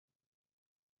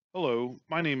Hello,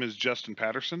 my name is Justin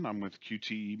Patterson. I'm with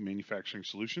QTE Manufacturing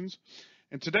Solutions.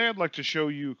 And today I'd like to show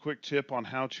you a quick tip on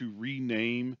how to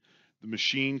rename the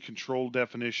machine control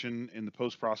definition in the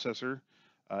post processor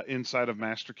inside of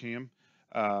Mastercam.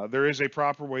 There is a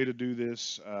proper way to do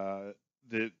this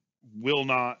that will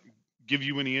not give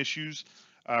you any issues.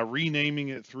 Renaming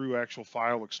it through actual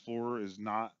File Explorer is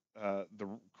not the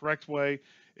correct way.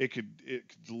 It could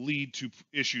lead to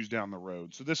issues down the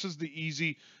road. So this is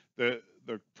the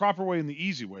proper way and the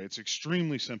easy way. It's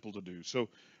extremely simple to do. So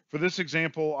for this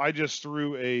example, I just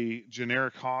threw a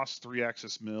generic Haas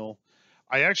 3-axis mill.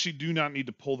 I actually do not need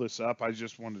to pull this up. I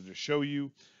just wanted to show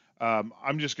you.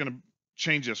 I'm just going to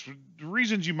change this. The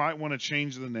reasons you might want to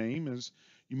change the name is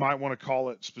you might want to call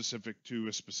it specific to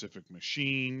a specific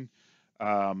machine.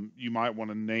 You might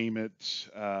want to name it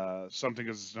something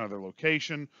because it's another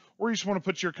location, or you just want to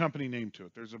put your company name to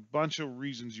it. There's a bunch of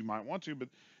reasons you might want to, but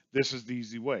this is the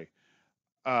easy way.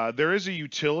 There is a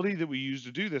utility that we use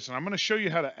to do this, and I'm going to show you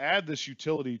how to add this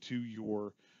utility to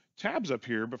your tabs up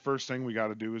here. But first thing we got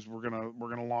to do is we're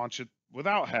gonna launch it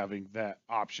without having that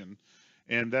option,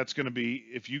 and that's going to be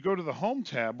if you go to the Home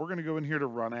tab, we're going to go in here to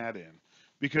Run Add-in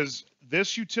because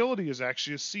this utility is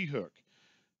actually a C hook.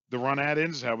 The Run Add-in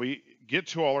is how we get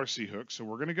to all our C hooks. So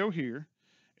we're going to go here,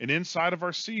 and inside of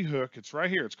our C hook, it's right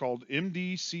here. It's called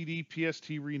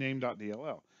MDCDPST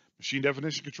rename.dll. Machine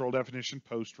definition, control definition,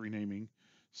 post renaming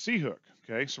C hook.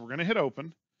 Okay, so we're going to hit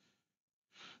open,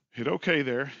 hit OK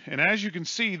there, and as you can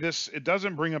see, it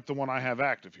doesn't bring up the one I have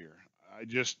active here. I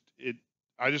just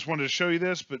wanted to show you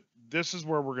this, but this is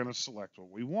where we're going to select what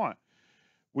we want.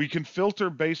 We can filter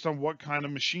based on what kind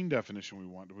of machine definition we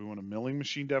want. Do we want a milling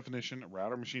machine definition, a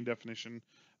router machine definition,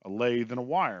 a lathe, and a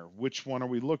wire? Which one are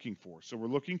we looking for? So we're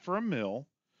looking for a mill.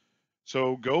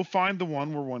 So go find the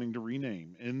one we're wanting to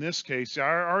rename. In this case, I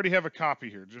already have a copy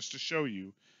here just to show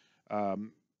you.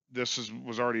 Um,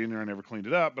 was already in there. I never cleaned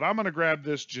it up, but I'm going to grab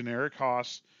this generic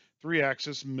Haas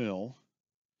 3-axis mill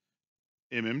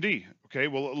MMD. Okay,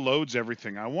 well it loads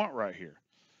everything I want right here.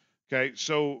 Okay,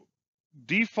 so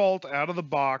default out of the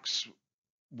box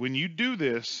when you do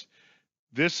this,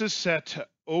 this is set to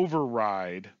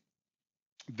override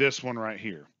this one right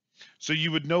here. So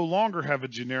you would no longer have a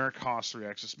generic Haas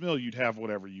 3-axis mill. You'd have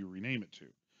whatever you rename it to.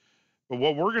 But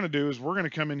what we're going to do is we're going to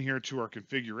come in here to our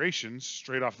configurations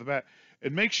straight off the bat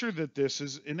and make sure that this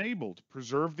is enabled.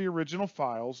 Preserve the original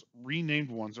files, renamed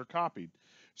ones are copied.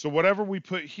 So whatever we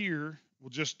put here, we'll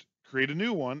just create a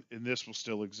new one and this will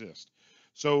still exist.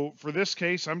 So for this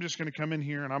case, I'm just going to come in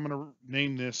here and I'm going to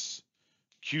name this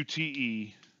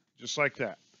QTE just like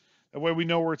that. That way we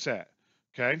know where it's at.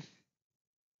 Okay.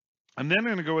 And then I'm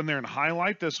going to go in there and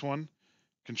highlight this one,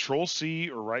 Control C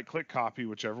or right click copy,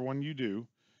 whichever one you do.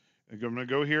 I'm going to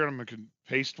go here and I'm going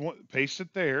to paste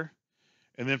it there.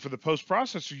 And then for the post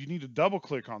processor, you need to double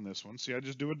click on this one. See, I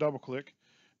just do a double click,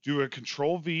 do a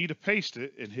Control V to paste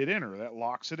it and hit enter. That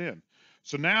locks it in.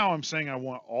 So now I'm saying I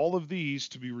want all of these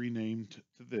to be renamed to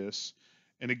this.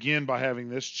 And again, by having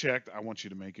this checked, I want you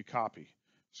to make a copy.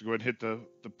 So go ahead and hit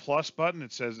the plus button.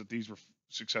 It says that these were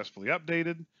successfully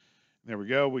updated. There we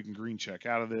go. We can green check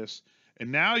out of this.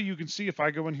 And now you can see if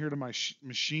I go in here to my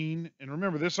machine, and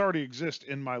remember this already exists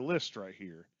in my list right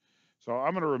here. So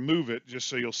I'm going to remove it just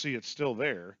so you'll see it's still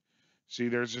there. See,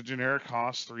 there's a generic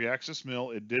Haas 3-axis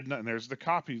mill. It did not, and there's the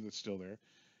copy that's still there.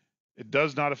 It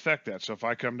does not affect that. So if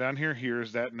I come down here,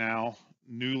 here's that now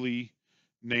newly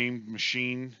named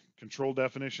machine control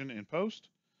definition in post.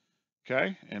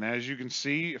 Okay, and as you can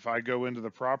see, if I go into the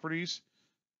properties,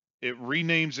 it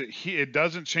renames it. It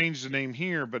doesn't change the name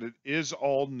here, but it is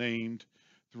all named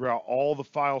throughout all the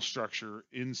file structure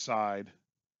inside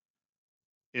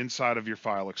of your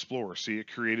file explorer. See, it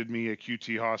created me a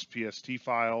QT PST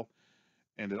file,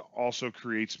 and it also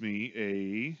creates me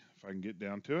a, if I can get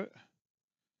down to it,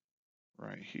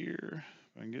 right here,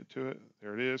 if I can get to it,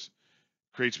 there it is,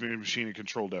 creates me a machine and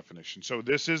control definition. So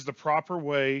this is the proper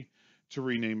way to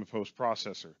rename a post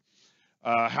processor.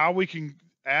 How we can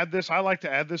add this, I like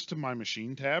to add this to my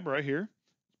machine tab right here.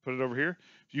 Put it over here.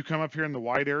 If you come up here in the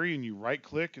white area and you right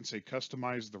click and say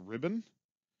customize the ribbon,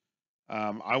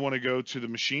 I want to go to the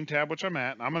machine tab, which I'm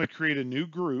at, and I'm going to create a new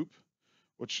group,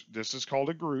 which this is called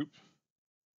a group.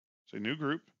 Say new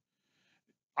group.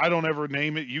 I don't ever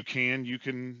name it. You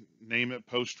can name it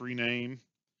post rename,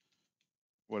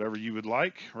 whatever you would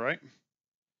like, right?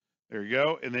 There you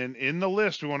go. And then in the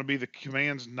list, we want to be the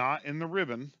commands not in the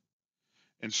ribbon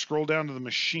and scroll down to the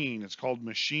machine. It's called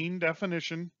machine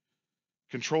definition,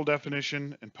 control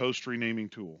definition, and post renaming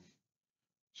tool.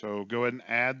 So go ahead and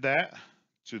add that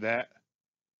to that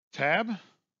tab,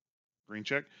 green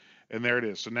check. And there it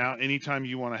is. So now anytime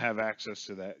you want to have access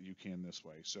to that, you can this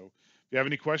way. So if you have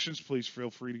any questions, please feel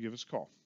free to give us a call.